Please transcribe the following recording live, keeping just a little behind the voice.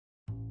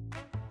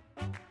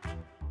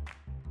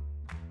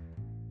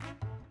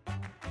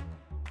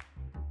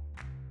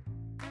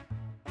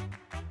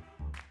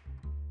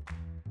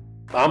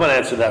I'm going to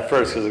answer that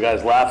first because the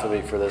guys laugh at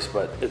me for this,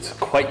 but it's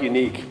quite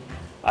unique.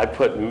 I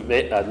put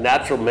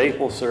natural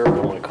maple syrup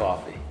in my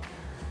coffee.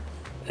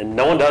 And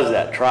no one does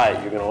that. Try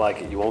it. You're going to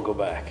like it. You won't go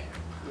back.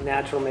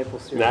 Natural maple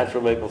syrup.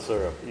 Natural maple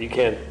syrup. You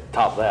can't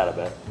top that, I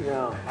bet.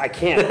 No, I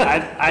can't.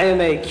 I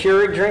am a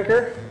Keurig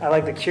drinker. I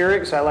like the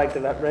Keurig, so I like the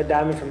Red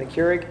Diamond from the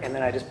Keurig, and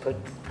then I just put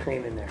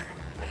cream in there.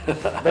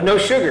 But no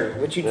sugar,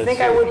 which you'd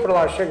think I would put a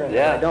lot of sugar in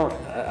there. Yeah, I don't.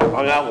 I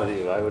hung out with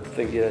you. I would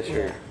think you had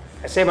sugar. Yeah.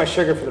 I save my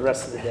sugar for the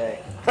rest of the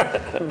day.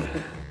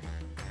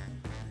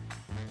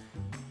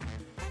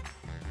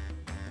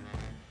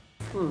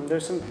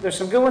 There's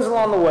some good ones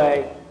along the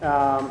way.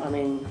 I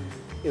mean,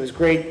 it was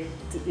great,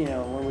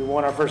 when we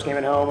won our first game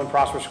at home and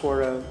Prosper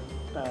scored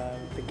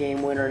the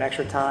game winner in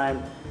extra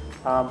time.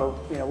 But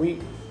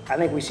I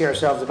think we see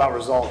ourselves about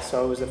results.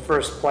 So it was the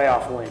first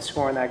playoff win,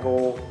 scoring that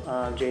goal.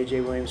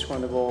 J.J. Williams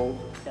scoring the goal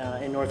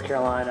in North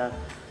Carolina.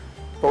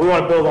 But we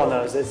want to build on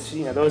those.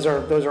 Those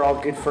are all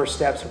good first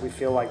steps. We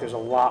feel like there's a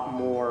lot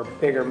more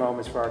bigger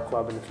moments for our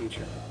club in the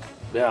future.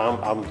 Yeah,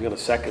 I'm going to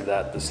second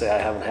that to say I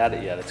haven't had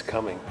it yet. It's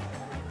coming.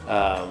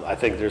 I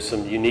think there's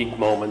some unique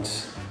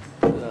moments.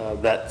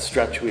 That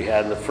stretch we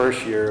had in the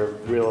first year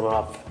of reeling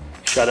off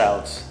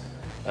shutouts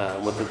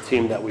with the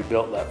team that we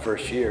built that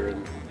first year,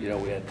 and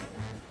we had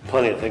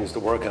plenty of things to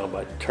work on,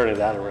 but turning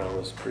that around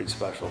was pretty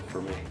special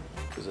for me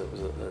because it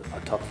was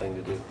a tough thing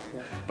to do.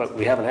 Yeah. But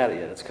we haven't had it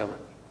yet. It's coming.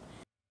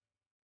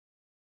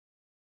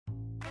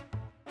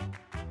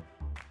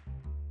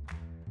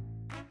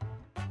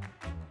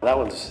 That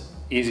one's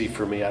easy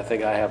for me. I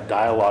think I have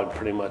dialogue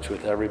pretty much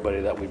with everybody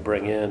that we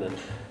bring in, and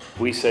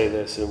we say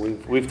this,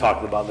 and we've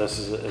talked about this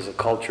as a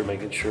culture,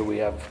 making sure we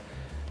have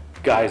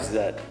guys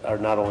that are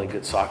not only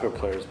good soccer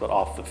players, but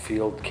off the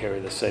field carry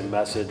the same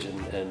message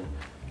and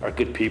are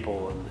good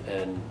people.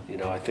 And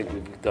I think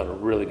we've done a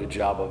really good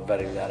job of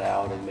vetting that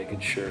out and making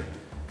sure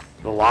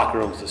the locker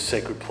room is a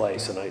sacred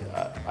place. And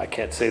I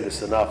can't say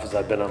this enough, as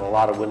I've been on a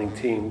lot of winning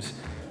teams.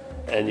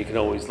 And you can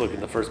always look in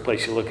the first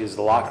place you look is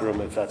the locker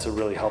room, if that's a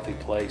really healthy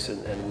place,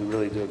 and we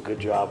really do a good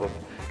job of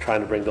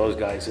trying to bring those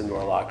guys into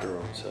our locker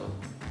room. So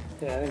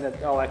yeah, I think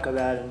that I'll echo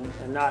that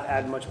and not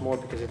add much more,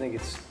 because I think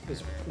it's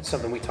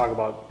something we talk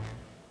about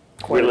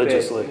quite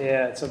religiously. A bit.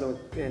 Yeah, it's something,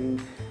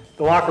 and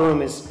the locker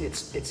room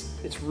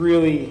it's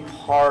really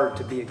hard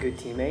to be a good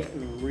teammate. I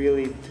mean,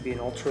 really to be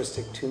an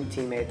altruistic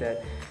teammate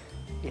that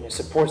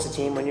supports the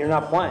team when you're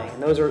not playing.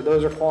 And those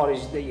are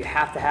qualities that you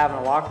have to have in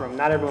a locker room.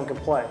 Not everyone can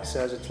play. So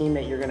as a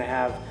teammate, you're going to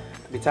have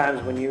the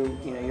times when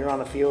you're on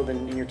the field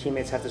and your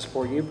teammates have to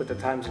support you, but the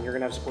times when you're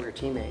going to have to support your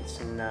teammates.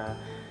 And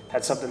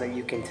that's something that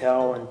you can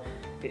tell. And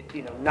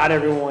not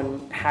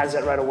everyone has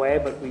that right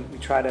away, but we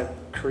try to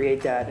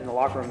create that in the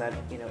locker room, that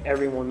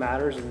everyone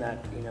matters, and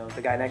that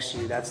the guy next to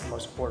you, that's the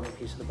most important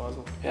piece of the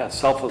puzzle. Yeah,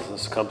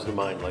 selflessness comes to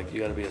mind. Like, you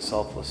got to be a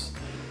selfless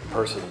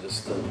person,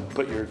 just to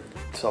put your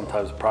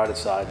sometimes pride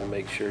aside and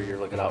make sure you're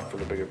looking out for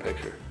the bigger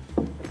picture.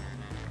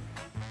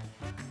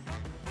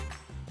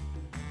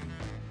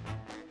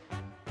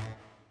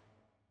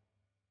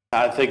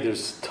 I think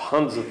there's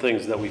tons of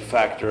things that we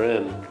factor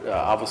in.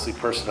 Obviously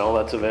personnel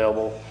that's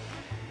available.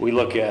 We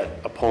look at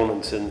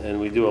opponents and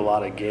we do a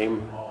lot of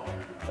game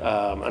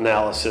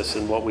analysis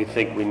and what we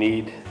think we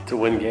need to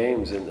win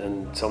games,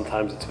 and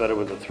sometimes it's better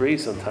with a 3,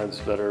 sometimes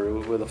it's better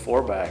with a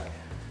 4-back.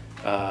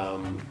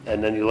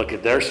 And then you look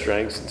at their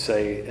strengths and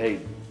say, hey,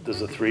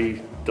 does a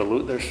 3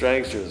 dilute their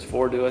strengths, or does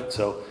 4 do it?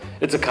 So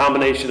it's a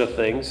combination of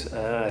things.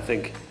 I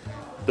think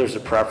there's a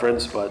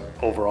preference, but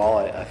overall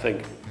I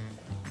think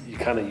you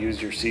kind of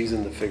use your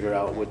season to figure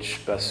out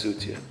which best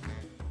suits you.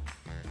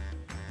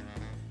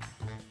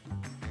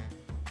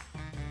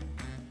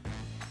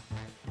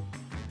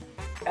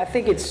 I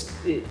think there's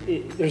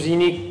a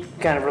unique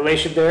kind of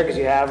relationship there, because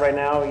you have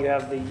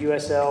the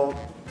USL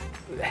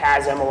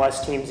has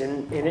MLS teams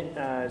in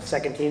it,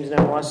 second teams in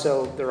MLS,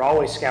 so they're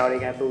always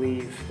scouting, I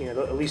believe.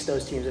 At least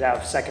those teams that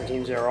have second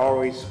teams, they're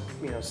always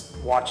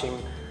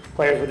watching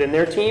players within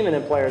their team and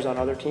then players on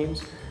other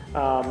teams.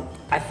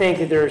 I think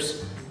that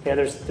there's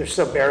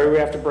still a barrier we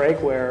have to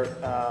break where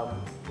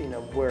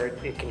where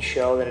it can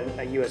show that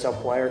a USL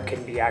player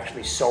can be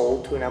actually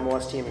sold to an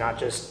MLS team, not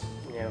just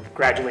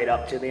graduate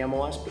up to the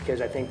MLS, because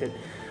I think that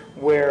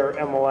where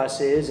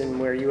MLS is and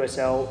where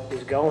USL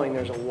is going,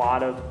 there's a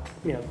lot of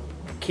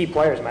key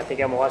players. And I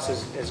think MLS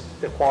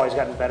the quality's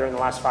gotten better in the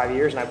last 5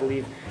 years, and I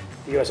believe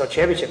the USL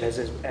Championship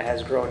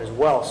has grown as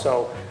well.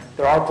 So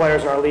there are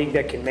players in our league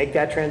that can make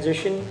that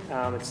transition.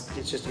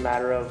 It's just a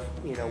matter of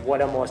what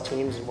MLS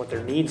teams and what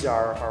their needs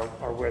are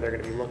where they're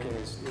going to be looking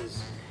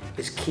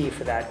is key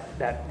for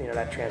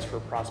that transfer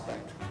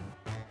prospect.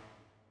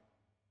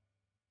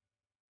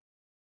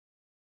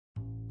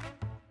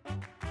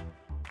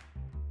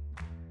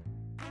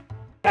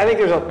 I think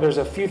there's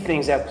a few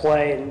things at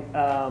play, and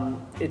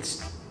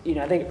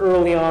I think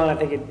early on, I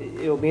think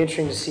it'll be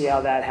interesting to see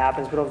how that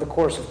happens. But over the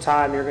course of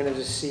time, you're going to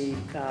just see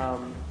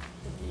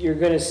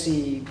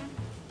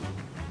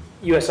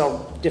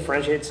USL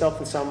differentiate itself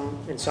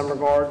in some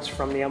regards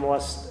from the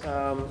MLS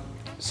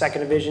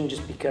second division,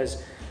 just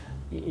because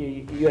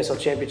USL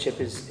Championship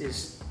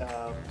is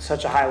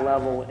such a high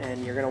level,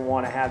 and you're going to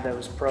want to have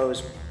those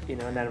pros, in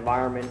that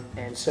environment.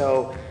 And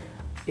so,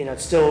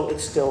 it's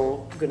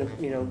still going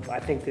to, I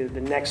think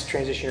the next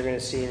transition you're going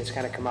to see, and it's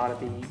kind of come out at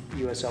the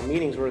USL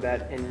meetings, were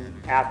that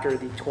after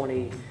the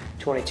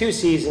 2022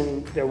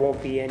 season, there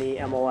won't be any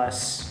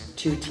MLS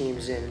 2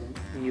 teams in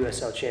the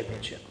USL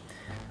Championship,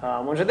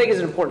 which I think is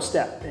an important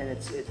step. And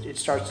it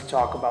starts to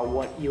talk about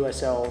what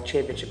USL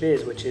Championship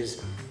is, which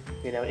is,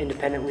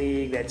 independent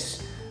league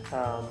that's,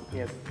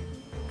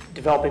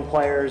 developing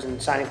players and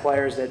signing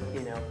players that,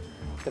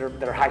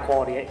 that are high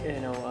quality,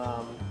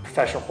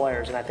 professional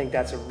players. And I think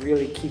that's a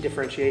really key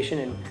differentiation,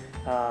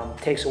 and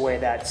takes away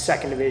that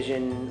second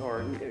division,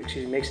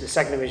 makes it a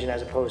second division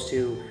as opposed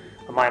to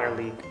a minor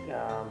league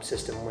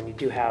system when you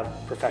do have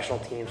professional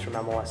teams from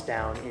MLS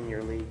down in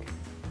your league.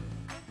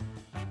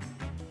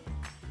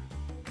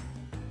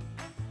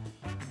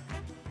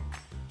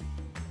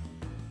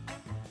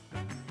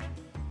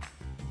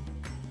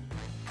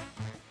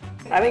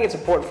 I think it's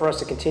important for us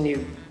to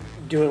continue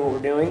doing what we're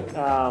doing.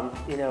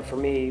 For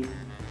me,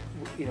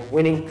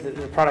 winning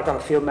the product on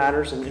the field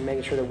matters, and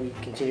making sure that we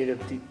continue to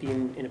be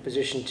in a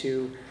position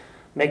to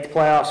make the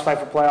playoffs, fight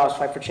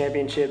for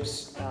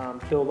championships,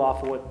 build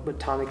off of what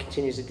Tommy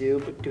continues to do,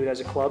 but do it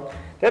as a club.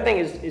 The other thing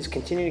is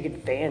continue to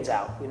get fans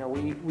out.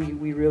 We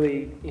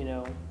really,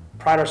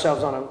 pride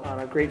ourselves on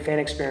a great fan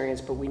experience,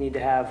 but we need to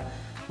have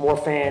more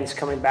fans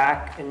coming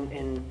back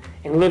and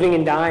living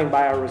and dying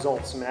by our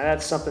results. I mean,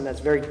 that's something that's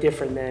very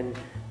different than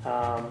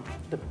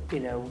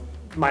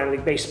minor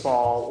league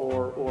baseball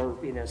or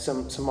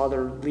some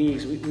other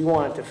leagues. We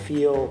want it to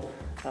feel,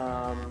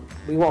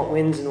 we want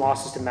wins and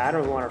losses to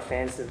matter. We want our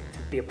fans to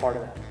be a part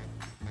of that.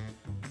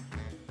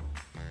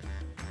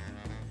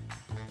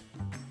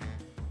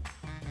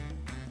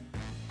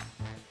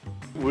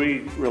 We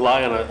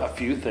rely on a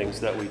few things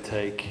that we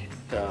take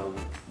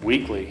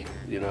weekly,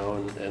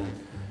 and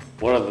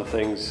one of the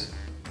things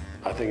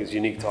I think is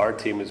unique to our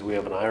team is we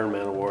have an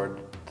Ironman award.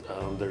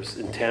 There's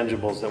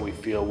intangibles that we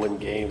feel win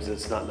games.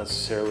 It's not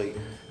necessarily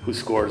who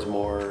scores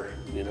more,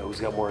 who's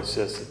got more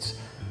assists. It's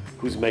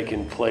who's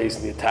making plays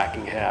in the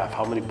attacking half,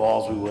 how many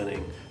balls we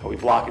winning, are we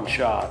blocking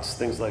shots,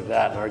 things like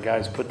that. And our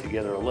guys put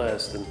together a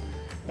list, and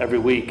every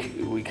week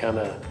we kind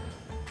of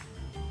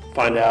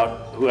find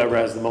out whoever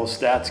has the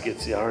most stats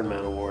gets the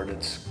Ironman award.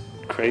 It's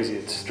crazy.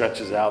 It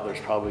stretches out. There's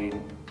probably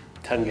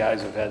 10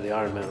 guys who've had the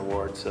Ironman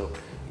award, so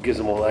it gives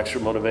them a little extra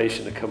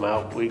motivation to come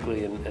out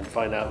weekly and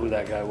find out who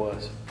that guy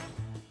was.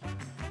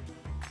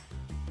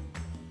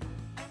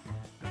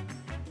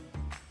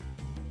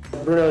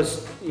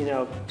 Bruno's,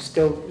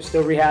 still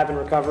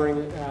rehabbing,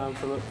 recovering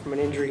from an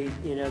injury,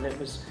 that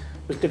was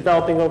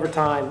developing over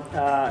time.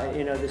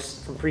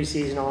 This from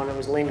preseason on, it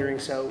was lingering.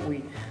 So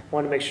we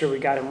wanted to make sure we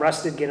got him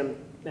rested, get him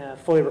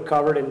fully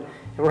recovered, and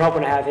we're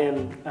hoping to have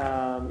him,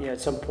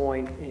 at some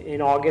point in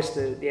August,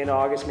 the end of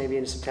August, maybe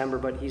in September.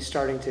 But he's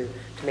starting to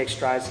make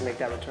strides to make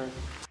that return.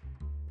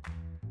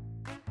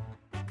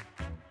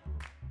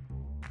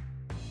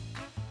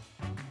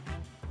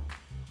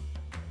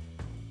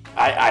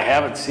 I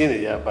haven't seen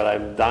it yet, but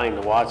I'm dying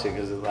to watch it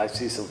because I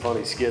see some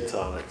funny skits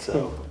on it.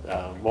 So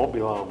won't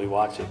be long I'll be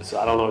watching it. So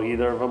I don't know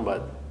either of them,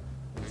 but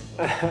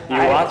you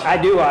watch? I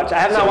do watch. I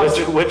have not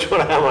watched. Which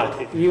one am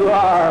I? You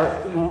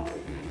are.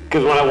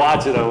 Because when I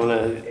watch it, I'm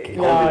gonna.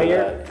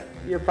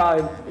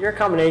 You're a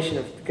combination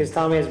of, because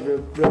Tommy has a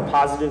real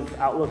positive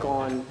outlook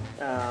on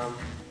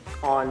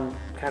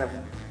kind of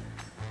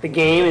the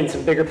game and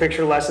some bigger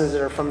picture lessons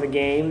that are from the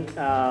game.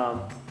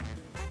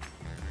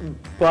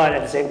 But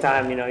at the same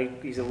time,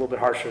 he's a little bit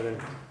harsher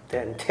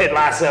than Ted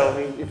Lasso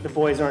if the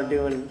boys aren't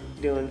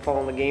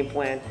following the game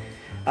plan.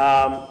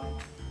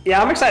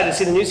 I'm excited to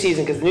see the new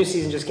season because the new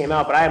season just came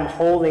out, but I am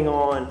holding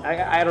on.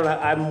 I don't know.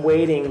 I'm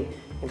waiting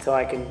until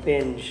I can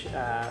binge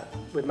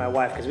with my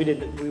wife because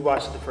we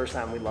watched it the first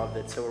time. We loved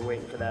it, so we're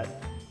waiting for that.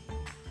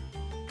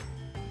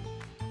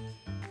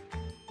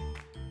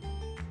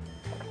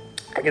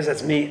 I guess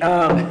that's me.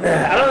 I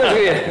don't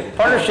know.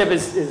 Partnership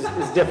is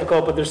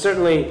difficult, but there's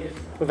certainly.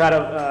 We've had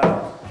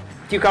a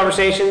few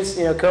conversations.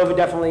 COVID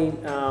definitely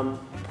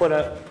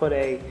put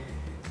a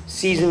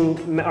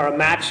season or a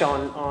match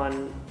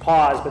on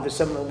pause, but there's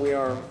something that we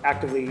are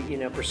actively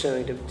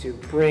pursuing to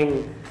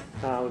bring.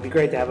 It would be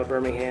great to have a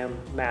Birmingham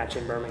match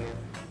in Birmingham.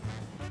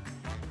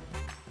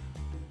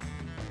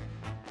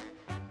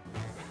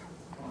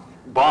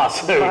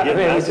 Boss, are we getting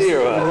messy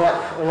or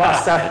what? We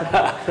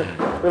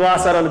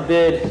lost out on the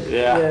bid.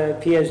 Yeah.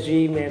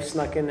 PSG may have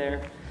snuck in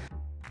there.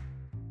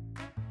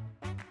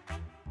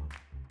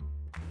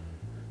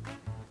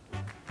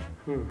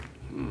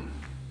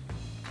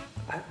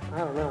 I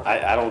don't know.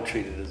 I don't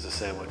treat it as a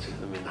sandwich.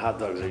 I mean, hot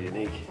dogs are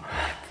unique.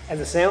 As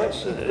a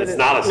sandwich? It's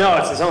not a sandwich. No,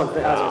 it's its own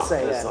thing. I was going to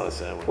say, it's not a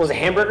sandwich. Was a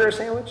hamburger a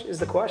sandwich is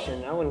the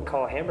question. I wouldn't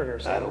call a hamburger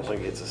a sandwich. I don't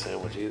think it's a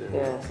sandwich either.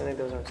 Yeah, I think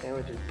those aren't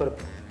sandwiches. But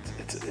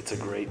it's a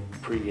great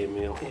pregame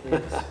meal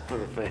for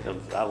the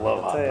fans. I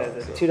love hot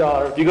dogs. The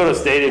 $2. If you go to a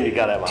stadium, you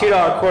got to have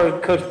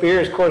 $2 Coach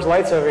Beers, Coors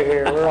Lights over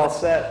here. We're all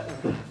set.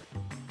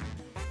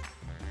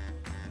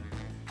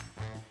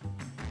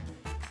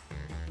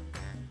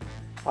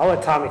 I'll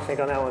let Tommy think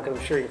on that one because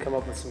I'm sure he can come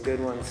up with some good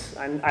ones.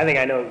 I think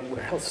I know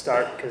where he'll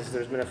start because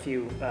there's been a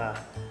few.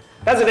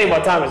 That's the thing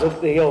about Tommy is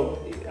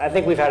I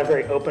think we've had a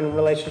very open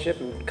relationship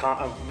and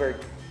I'm very.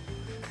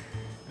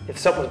 If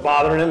something was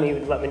bothering him, he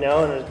would let me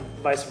know, and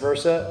vice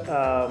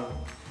versa.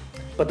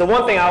 But the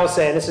one thing I will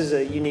say, and this is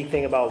a unique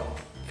thing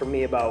for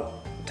me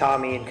about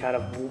Tommy and kind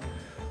of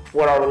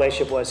what our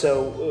relationship was.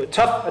 So a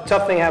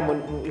tough thing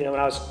happened when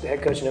I was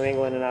head coach in New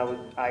England, and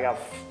I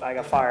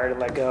got fired and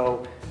let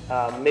go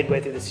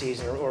midway through the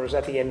season, or it was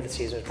at the end of the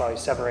season. There's probably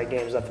 7 or 8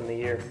 games left in the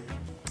year,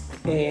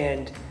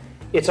 and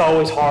it's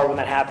always hard when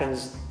that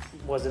happens.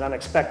 Was it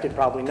unexpected?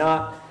 Probably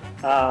not.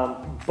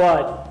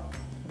 But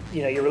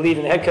you're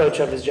relieving the head coach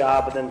of his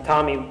job, but then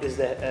Tommy is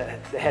the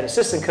head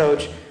assistant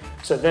coach.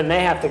 So then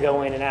they have to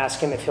go in and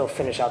ask him if he'll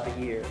finish out the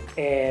year.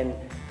 And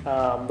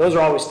those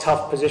are always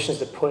tough positions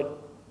to put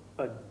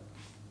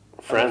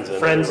friends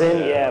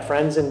in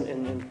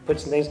and put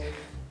some things.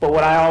 But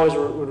what I always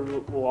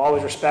will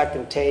always respect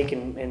and take,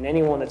 and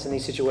anyone that's in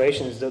these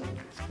situations,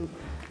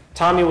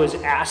 Tommy was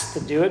asked to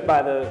do it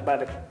by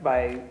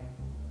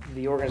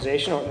the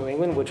organization of New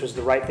England, which was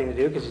the right thing to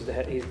do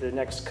because he's the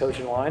next coach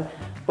in line.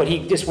 But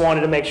he just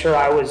wanted to make sure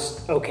I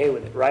was okay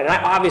with it, right?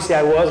 And obviously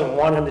I was and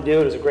wanted him to do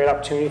it. It was a great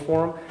opportunity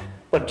for him.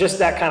 But just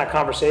that kind of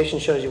conversation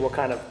shows you what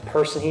kind of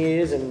person he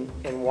is and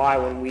why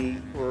when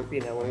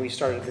we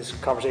started this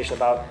conversation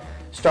about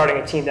starting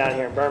a team down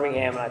here in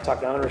Birmingham and I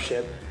talked to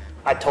ownership,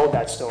 I told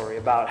that story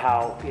about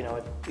how,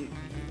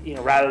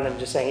 rather than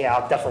just saying, yeah,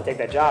 I'll definitely take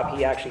that job,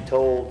 he actually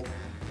told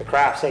the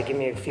Crafts, hey, give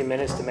me a few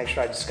minutes to make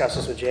sure I discuss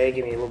this with Jay,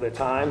 give me a little bit of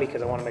time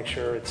because I want to make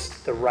sure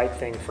it's the right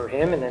thing for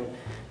him and then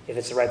if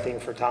it's the right thing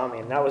for Tommy.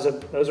 And those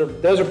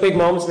are big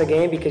moments in the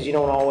game because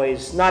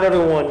not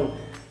everyone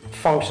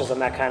functions on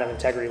that kind of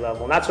integrity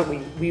level. And that's what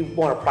we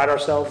want to pride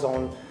ourselves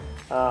on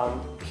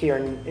here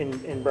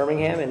in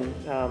Birmingham.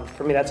 And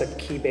for me, that's a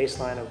key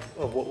baseline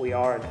of what we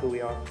are and who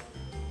we are.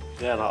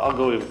 Yeah, and I'll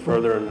go even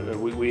further.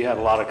 And we had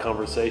a lot of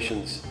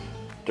conversations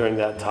during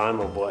that time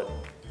of what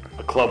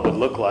a club would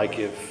look like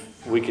if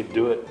we could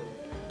do it.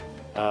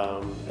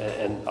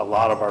 And a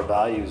lot of our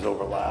values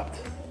overlapped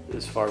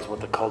as far as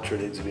what the culture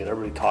needs to be. And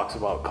everybody talks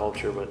about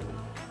culture, but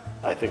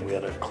I think we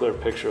had a clear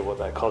picture of what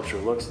that culture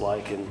looks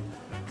like. And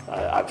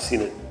I've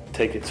seen it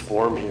take its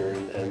form here,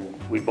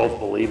 and we both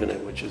believe in it,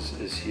 which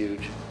is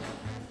huge.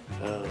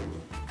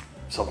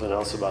 Something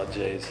else about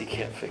Jay is he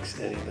can't fix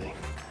anything.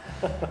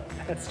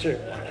 That's true.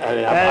 I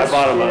mean, I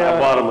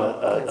bought him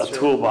a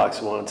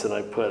toolbox once, and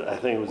I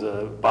think it was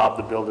a Bob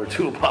the Builder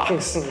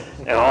toolbox,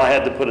 and all I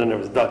had to put in there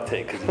was duct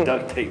tape because he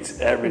duct tapes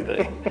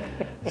everything.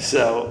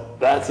 So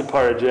that's the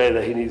part of Jay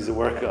that he needs to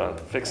work on,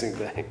 fixing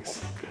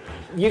things.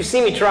 You've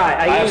seen me try.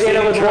 I usually end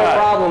up with more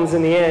problems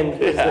in the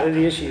end is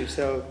the issue.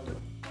 So